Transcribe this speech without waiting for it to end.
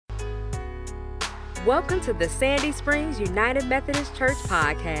Welcome to the Sandy Springs United Methodist Church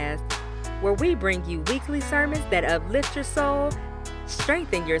podcast, where we bring you weekly sermons that uplift your soul,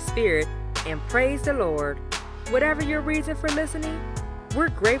 strengthen your spirit, and praise the Lord. Whatever your reason for listening, we're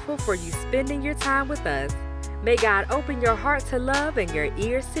grateful for you spending your time with us. May God open your heart to love and your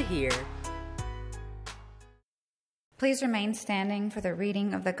ears to hear. Please remain standing for the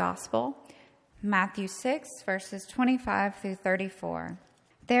reading of the Gospel, Matthew 6, verses 25 through 34.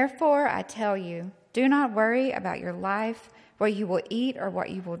 Therefore, I tell you, do not worry about your life, what you will eat or what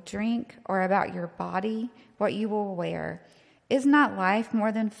you will drink, or about your body, what you will wear. Is not life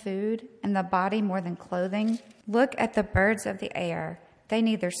more than food, and the body more than clothing? Look at the birds of the air. They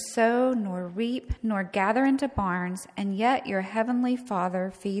neither sow nor reap nor gather into barns, and yet your heavenly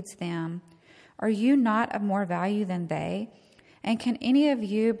Father feeds them. Are you not of more value than they? And can any of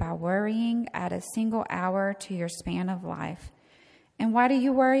you, by worrying, add a single hour to your span of life? And why do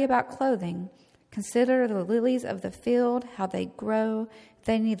you worry about clothing? Consider the lilies of the field, how they grow.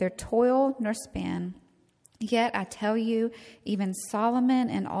 They neither toil nor spin. Yet I tell you, even Solomon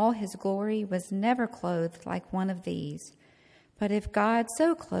in all his glory was never clothed like one of these. But if God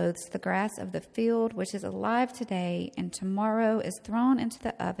so clothes the grass of the field, which is alive today and tomorrow is thrown into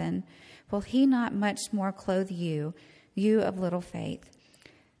the oven, will he not much more clothe you, you of little faith?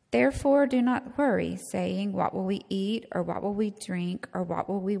 Therefore do not worry, saying, what will we eat, or what will we drink, or what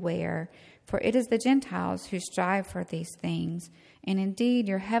will we wear? For it is the Gentiles who strive for these things. And indeed,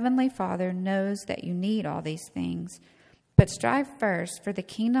 your heavenly Father knows that you need all these things. But strive first for the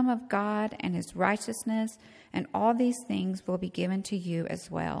kingdom of God and his righteousness, and all these things will be given to you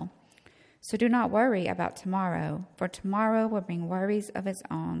as well. So do not worry about tomorrow, for tomorrow will bring worries of its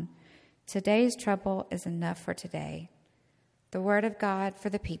own. Today's trouble is enough for today. The word of God for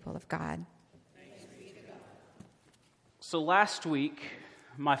the people of God. Thanks be to God. So last week,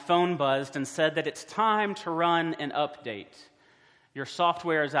 my phone buzzed and said that it's time to run an update. Your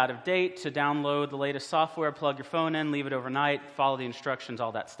software is out of date. To download the latest software, plug your phone in, leave it overnight, follow the instructions,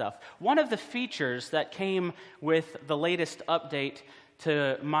 all that stuff. One of the features that came with the latest update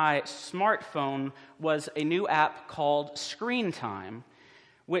to my smartphone was a new app called Screen Time,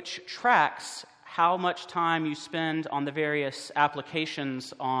 which tracks how much time you spend on the various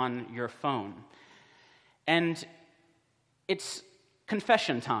applications on your phone. And it's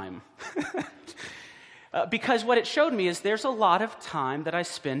confession time. Because what it showed me is there's a lot of time that I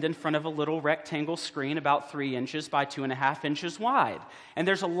spend in front of a little rectangle screen about 3 inches by 2.5 inches wide. And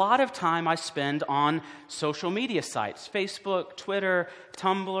there's a lot of time I spend on social media sites, Facebook, Twitter,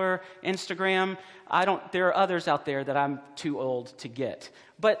 Tumblr, Instagram. There are others out there that I'm too old to get.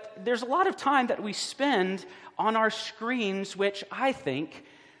 But there's a lot of time that we spend on our screens, which I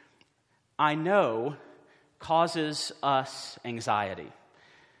know, causes us anxiety.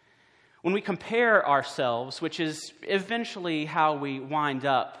 When we compare ourselves, which is eventually how we wind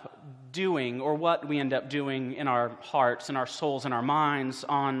up doing, or what we end up doing in our hearts and our souls and our minds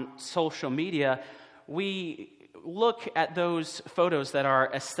on social media, we look at those photos that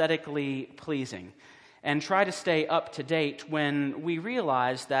are aesthetically pleasing and try to stay up to date when we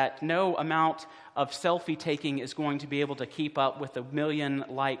realize that no amount of selfie taking is going to be able to keep up with the 1 million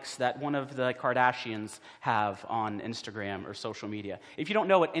likes that one of the Kardashians have on Instagram or social media. If you don't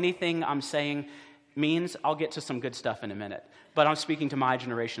know what anything I'm saying means, I'll get to some good stuff in a minute. But I'm speaking to my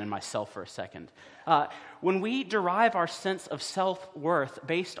generation and myself for a second. When we derive our sense of self-worth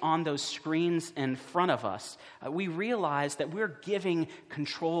based on those screens in front of us, we realize that we're giving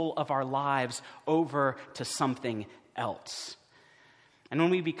control of our lives over to something else. And when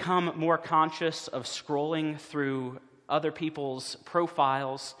we become more conscious of scrolling through other people's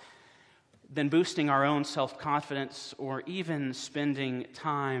profiles, then boosting our own self-confidence, or even spending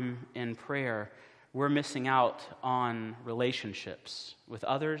time in prayer, we're missing out on relationships with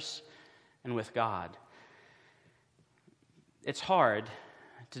others and with God. It's hard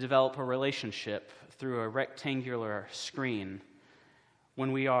to develop a relationship through a rectangular screen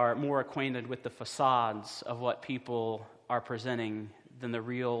when we are more acquainted with the facades of what people are presenting than the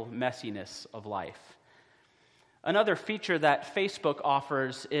real messiness of life. Another feature that Facebook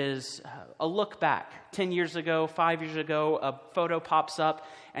offers is a look back. 10 years ago, 5 years ago, a photo pops up,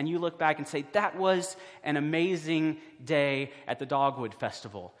 and you look back and say, that was an amazing day at the Dogwood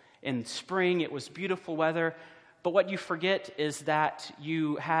Festival. In spring, it was beautiful weather, but what you forget is that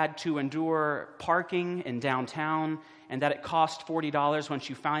you had to endure parking in downtown, and that it cost $40 once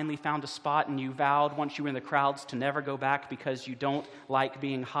you finally found a spot, and you vowed once you were in the crowds to never go back because you don't like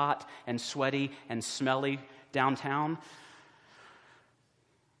being hot and sweaty and smelly downtown.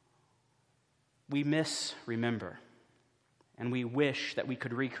 We misremember. and we wish that we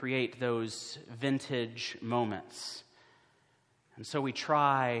could recreate those vintage moments. And so we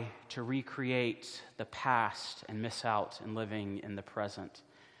try to recreate the past and miss out in living in the present.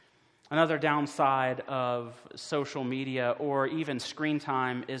 Another downside of social media or even screen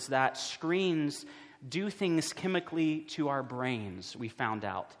time is that screens do things chemically to our brains, we found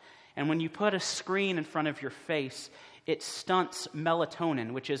out. And when you put a screen in front of your face, it stunts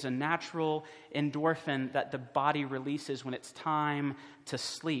melatonin, which is a natural endorphin that the body releases when it's time to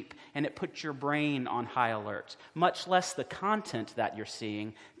sleep. And it puts your brain on high alert, much less the content that you're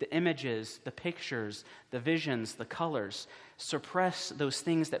seeing, the images, the pictures, the visions, the colors, suppress those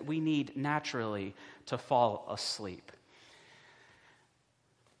things that we need naturally to fall asleep.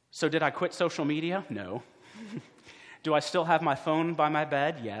 So did I quit social media? No. Do I still have my phone by my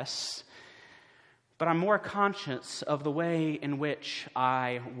bed? Yes. But I'm more conscious of the way in which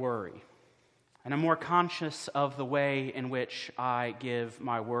I worry. And I'm more conscious of the way in which I give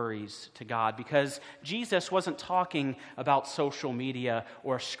my worries to God. Because Jesus wasn't talking about social media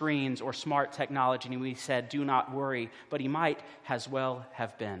or screens or smart technology, and he said, do not worry. But he might as well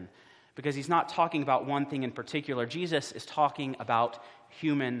have been. Because he's not talking about one thing in particular. Jesus is talking about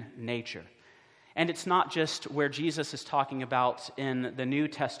human nature. And it's not just where Jesus is talking about in the New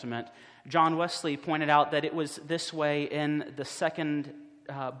Testament. John Wesley pointed out that it was this way in the second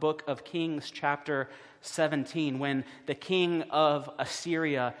book of Kings, chapter 17, when the king of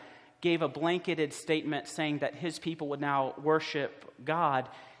Assyria gave a blanketed statement saying that his people would now worship God.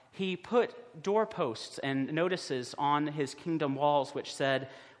 He put doorposts and notices on his kingdom walls which said,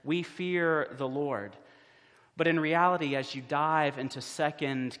 "We fear the Lord." But in reality, as you dive into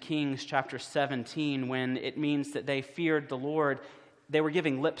 2 Kings chapter 17, when it means that they feared the Lord, they were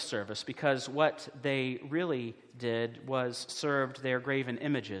giving lip service, because what they really did was served their graven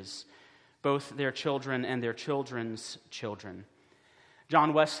images, both their children and their children's children.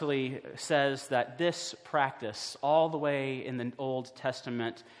 John Wesley says that this practice, all the way in the Old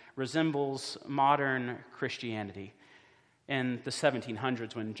Testament, resembles modern Christianity in the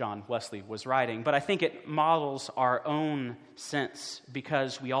 1700s when John Wesley was writing. But I think it models our own sense,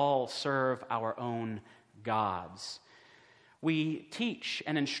 because we all serve our own gods. We teach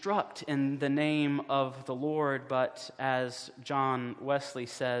and instruct in the name of the Lord, but as John Wesley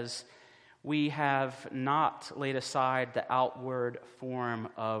says, we have not laid aside the outward form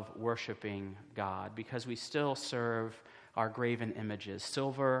of worshiping God, because we still serve our graven images,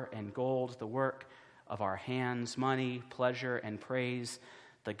 silver and gold, the work of our hands, money, pleasure, and praise,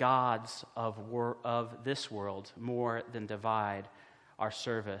 the gods of this world, more than divide our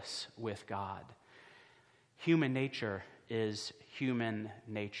service with God. Human nature is human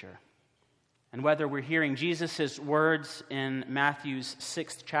nature. And whether we're hearing Jesus' words in Matthew's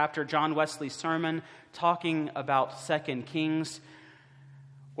 6th chapter, John Wesley's sermon talking about 2 Kings,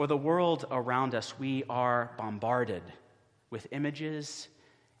 or the world around us, we are bombarded with images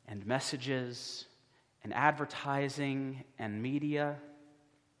and messages and advertising and media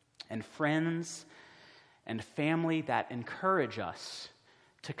and friends and family that encourage us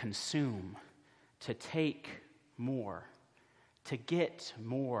to consume, to take more, to get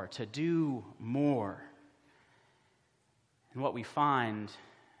more, to do more. And what we find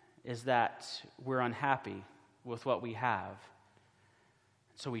is that we're unhappy with what we have.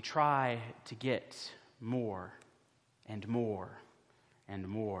 So we try to get more and more and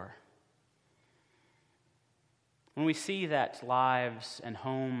more. When we see that lives and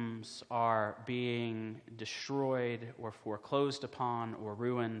homes are being destroyed or foreclosed upon or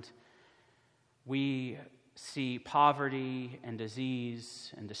ruined, we see poverty and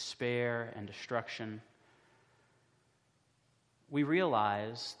disease and despair and destruction, we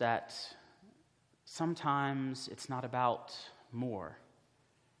realize that sometimes it's not about more,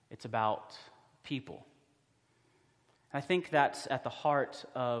 it's about people. I think that's at the heart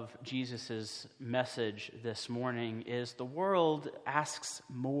of Jesus' message this morning, is the world asks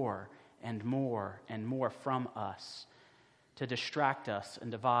more and more and more from us to distract us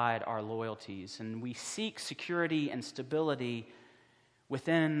and divide our loyalties. And we seek security and stability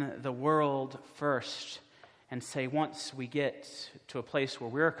within the world first, and say once we get to a place where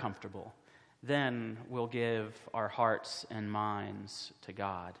we're comfortable, then we'll give our hearts and minds to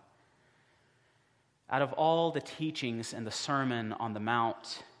God. Out of all the teachings in the Sermon on the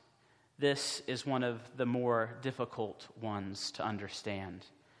Mount, this is one of the more difficult ones to understand.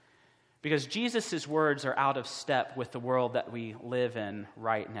 Because Jesus' words are out of step with the world that we live in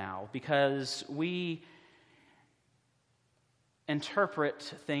right now. Because we interpret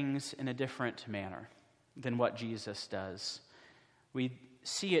things in a different manner than what Jesus does. We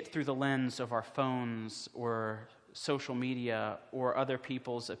see it through the lens of our phones or social media or other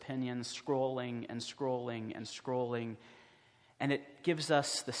people's opinions, scrolling and scrolling and scrolling, and it gives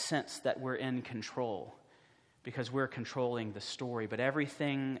us the sense that we're in control because we're controlling the story. But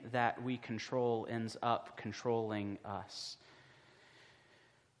everything that we control ends up controlling us.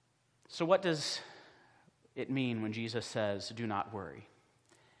 So what does it mean when Jesus says, "Do not worry"?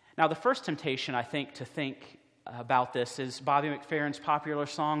 Now, the first temptation, I think, to think about this is Bobby McFerrin's popular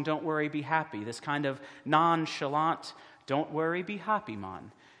song, "Don't Worry, Be Happy." This kind of nonchalant, "Don't worry, be happy"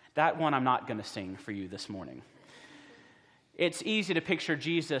 man. That one I'm not going to sing for you this morning. It's easy to picture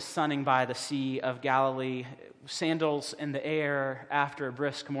Jesus sunning by the Sea of Galilee, sandals in the air after a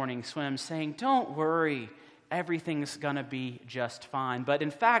brisk morning swim, saying, "Don't worry, everything's going to be just fine." But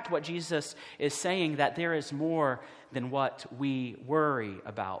in fact, what Jesus is saying that there is more than what we worry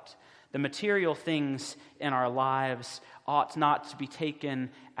about. The material things in our lives ought not to be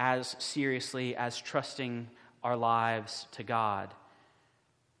taken as seriously as trusting our lives to God.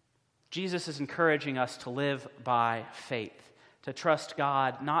 Jesus is encouraging us to live by faith, to trust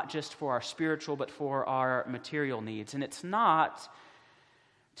God not just for our spiritual but for our material needs. And it's not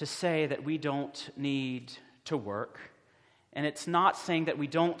to say that we don't need to work, and it's not saying that we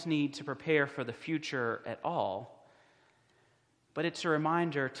don't need to prepare for the future at all, but it's a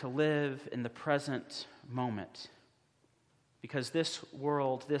reminder to live in the present moment, because this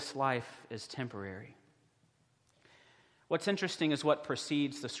world, this life is temporary. What's interesting is what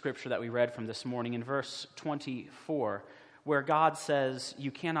precedes the scripture that we read from this morning in verse 24, where God says,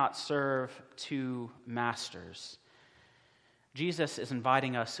 "You cannot serve two masters." Jesus is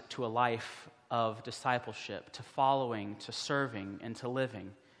inviting us to a life of discipleship, to following, to serving, and to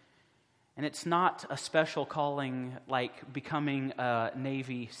living. And it's not a special calling like becoming a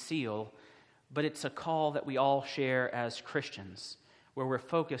Navy SEAL, but it's a call that we all share as Christians, where we're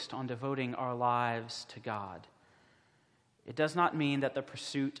focused on devoting our lives to God. It does not mean that the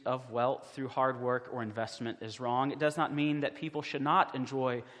pursuit of wealth through hard work or investment is wrong. It does not mean that people should not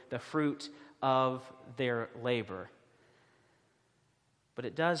enjoy the fruit of their labor. But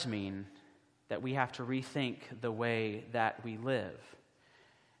it does mean that we have to rethink the way that we live.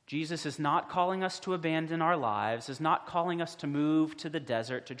 Jesus is not calling us to abandon our lives, is not calling us to move to the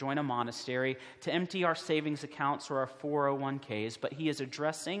desert, to join a monastery, to empty our savings accounts or our 401ks, but he is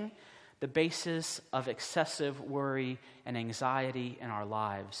addressing the basis of excessive worry and anxiety in our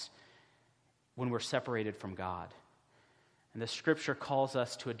lives when we're separated from God. And the scripture calls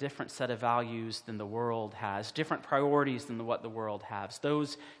us to a different set of values than the world has, different priorities than what the world has.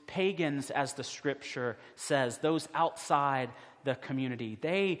 Those pagans, as the scripture says, those outside the community,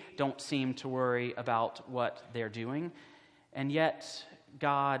 they don't seem to worry about what they're doing, and yet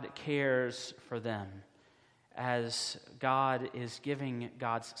God cares for them. As God is giving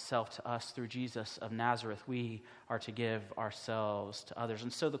God's self to us through Jesus of Nazareth, we are to give ourselves to others.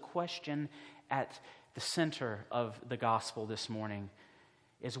 And so the question at the center of the gospel this morning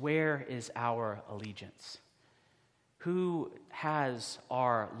is, where is our allegiance? Who has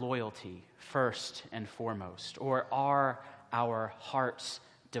our loyalty first and foremost? Or are our hearts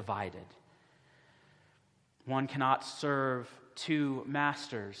divided? One cannot serve two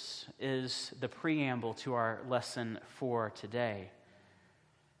masters is the preamble to our lesson for today.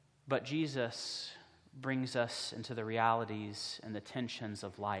 But Jesus brings us into the realities and the tensions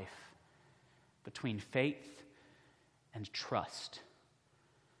of life between faith and trust.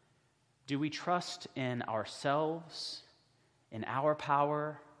 Do we trust in ourselves, in our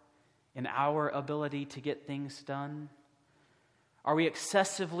power, in our ability to get things done? Are we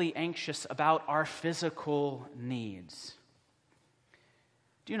excessively anxious about our physical needs?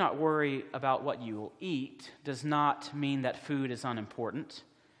 Do not worry about what you will eat does not mean that food is unimportant.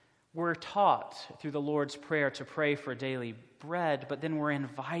 We're taught through the Lord's Prayer to pray for daily bread, but then we're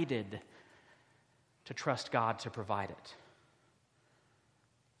invited to trust God to provide it.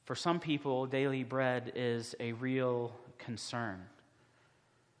 For some people, daily bread is a real concern.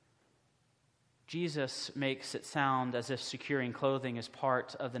 Jesus makes it sound as if securing clothing is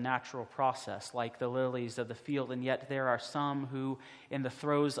part of the natural process, like the lilies of the field, and yet there are some who, in the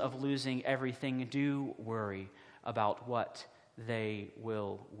throes of losing everything, do worry about what they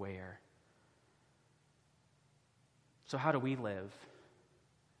will wear. So how do we live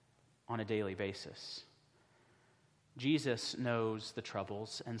on a daily basis? Jesus knows the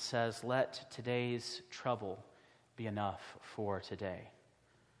troubles and says, "Let today's trouble be enough for today."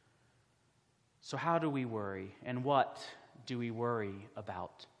 So how do we worry, and what do we worry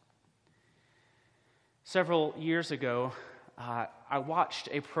about? Several years ago, I watched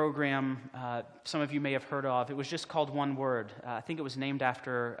a program some of you may have heard of. It was just called One Word. I think it was named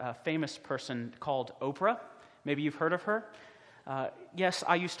after a famous person called Oprah. Maybe you've heard of her. Yes,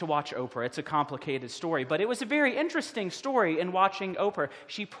 I used to watch Oprah. It's a complicated story, but it was a very interesting story in watching Oprah.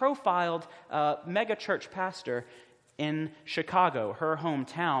 She profiled a mega-church pastor in Chicago, her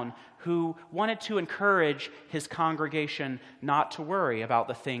hometown, who wanted to encourage his congregation not to worry about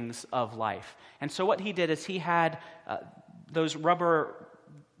the things of life. And so what he did is he had those rubber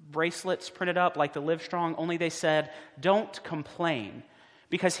bracelets printed up like the Livestrong, only they said, "Don't complain,"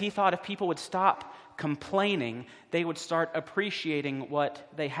 because he thought if people would stop complaining, they would start appreciating what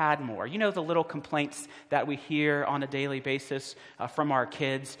they had more. You know the little complaints that we hear on a daily basis from our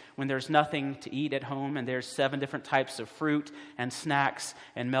kids when there's nothing to eat at home and there's 7 different types of fruit and snacks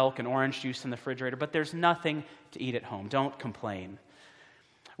and milk and orange juice in the refrigerator, but there's nothing to eat at home. Don't complain.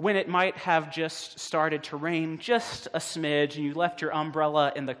 When it might have just started to rain just a smidge and you left your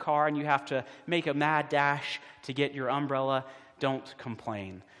umbrella in the car and you have to make a mad dash to get your umbrella, don't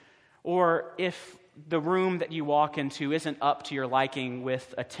complain. Or if the room that you walk into isn't up to your liking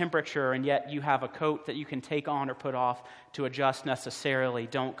with a temperature and yet you have a coat that you can take on or put off to adjust necessarily,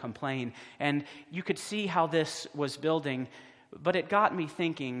 don't complain. And you could see how this was building, but it got me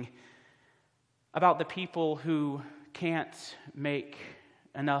thinking about the people who can't make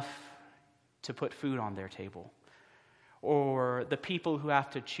enough to put food on their table, or the people who have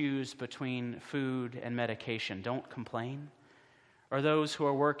to choose between food and medication. Don't complain. Or those who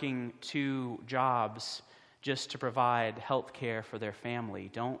are working 2 jobs just to provide health care for their family.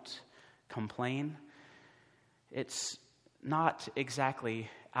 Don't complain. It's not exactly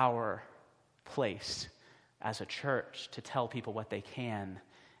our place as a church to tell people what they can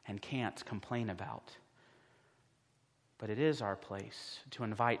and can't complain about. But it is our place to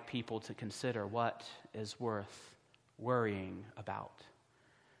invite people to consider what is worth worrying about.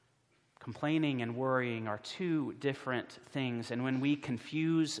 Complaining and worrying are 2 different things, and when we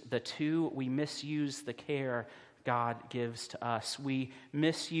confuse the 2, we misuse the care God gives to us. We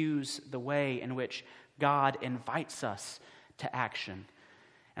misuse the way in which God invites us to action.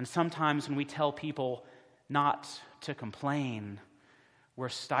 And sometimes when we tell people not to complain, we're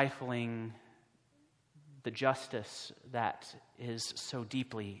stifling the justice that is so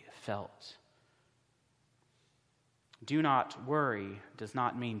deeply felt. Do not worry does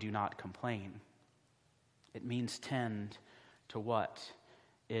not mean do not complain. It means tend to what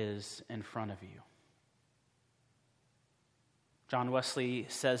is in front of you. John Wesley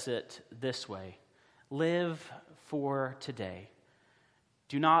says it this way: live for today.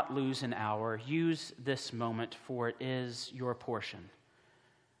 Do not lose an hour. Use this moment, for it is your portion.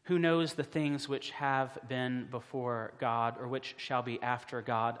 Who knows the things which have been before God, or which shall be after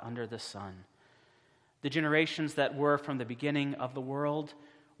God under the sun? The generations that were from the beginning of the world,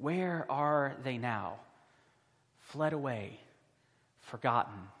 where are they now? Fled away,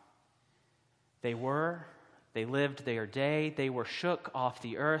 forgotten. They lived their day. They were shook off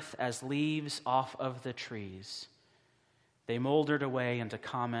the earth as leaves off of the trees. They moldered away into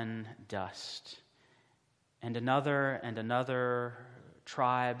common dust. And another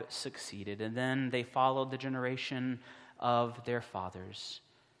tribe succeeded. And then they followed the generation of their fathers.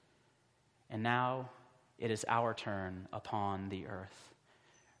 And now it is our turn upon the earth.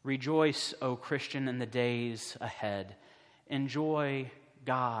 Rejoice, O Christian, in the days ahead. Enjoy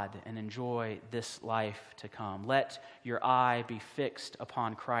God and enjoy this life to come. Let your eye be fixed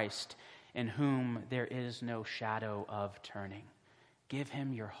upon Christ, in whom there is no shadow of turning. Give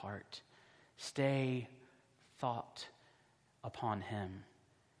him your heart. Stay thought upon him,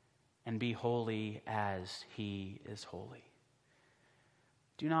 and be holy as he is holy.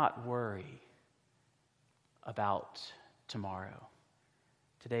 Do not worry about tomorrow.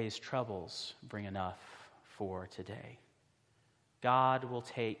 Today's troubles bring enough for today. God will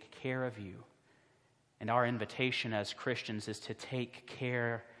take care of you, and our invitation as Christians is to take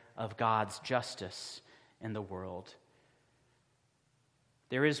care of God's justice in the world.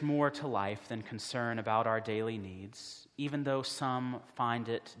 There is more to life than concern about our daily needs, even though some find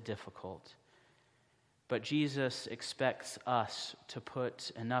it difficult. But Jesus expects us to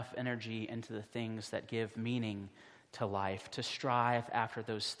put enough energy into the things that give meaning to life, to strive after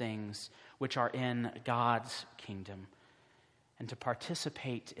those things which are in God's kingdom, and to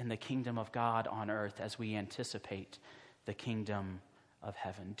participate in the kingdom of God on earth as we anticipate the kingdom of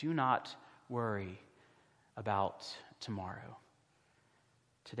heaven. Do not worry about tomorrow.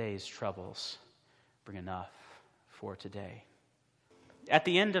 Today's troubles bring enough for today. At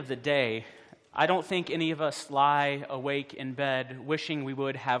the end of the day, I don't think any of us lie awake in bed wishing we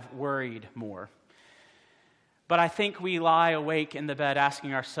would have worried more. But I think we lie awake in the bed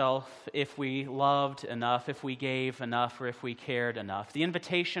asking ourselves if we loved enough, if we gave enough, or if we cared enough. The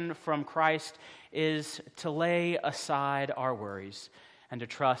invitation from Christ is to lay aside our worries and to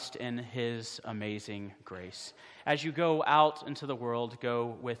trust in His amazing grace. As you go out into the world,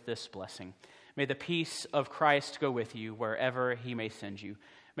 go with this blessing. May the peace of Christ go with you wherever He may send you.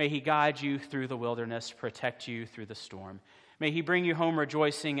 May He guide you through the wilderness, protect you through the storm. May He bring you home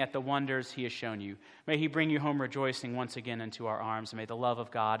rejoicing at the wonders He has shown you. May He bring you home rejoicing once again into our arms. And may the love of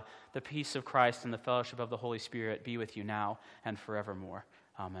God, the peace of Christ, and the fellowship of the Holy Spirit be with you now and forevermore.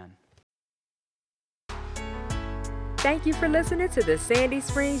 Amen. Thank you for listening to the Sandy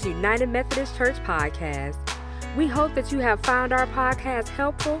Springs United Methodist Church podcast. We hope that you have found our podcast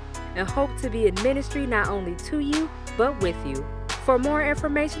helpful and hope to be in ministry not only to you, but with you. For more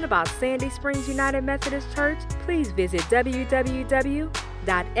information about Sandy Springs United Methodist Church, please visit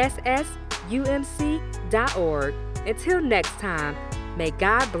www.ssumc.org. Until next time, may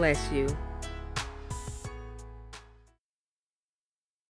God bless you.